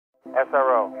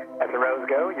SRO. SROs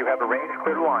go. You have a range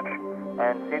clear to launch.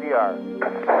 And CDR.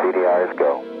 CDRs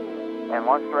go. And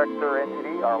Launch Director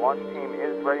NTD, our launch team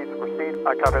is ready to proceed.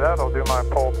 I copy that. I'll do my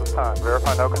poll this time.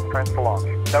 Verify no constraints for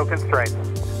launch. No constraints.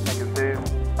 Thank you,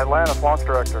 Steve. Atlantis, Launch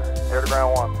Director, air to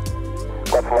ground 1.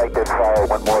 Let's light this fire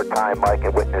one more time, Mike,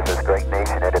 and witness this great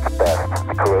nation at its best.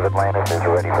 The crew of Atlantis is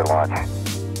ready for launch.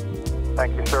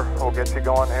 Thank you, sir. We'll get you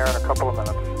going here in a couple of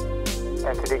minutes.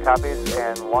 NTD copies,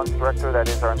 and Launch Director, that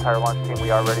is our entire launch team,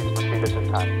 we are ready to proceed at this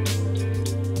time.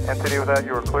 NTD, with that,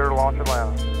 you are clear to launch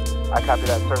Atlantis. I copy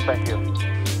that, sir. Thank you.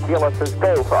 TLSs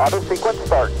go for auto sequence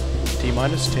start.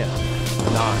 T-minus 10,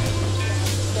 9,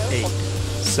 8,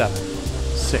 7,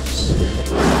 6, 5,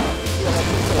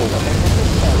 4,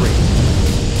 3,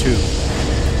 2,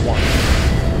 1,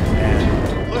 and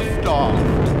liftoff.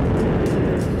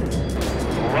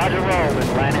 Roger, roll,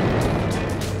 Atlantis.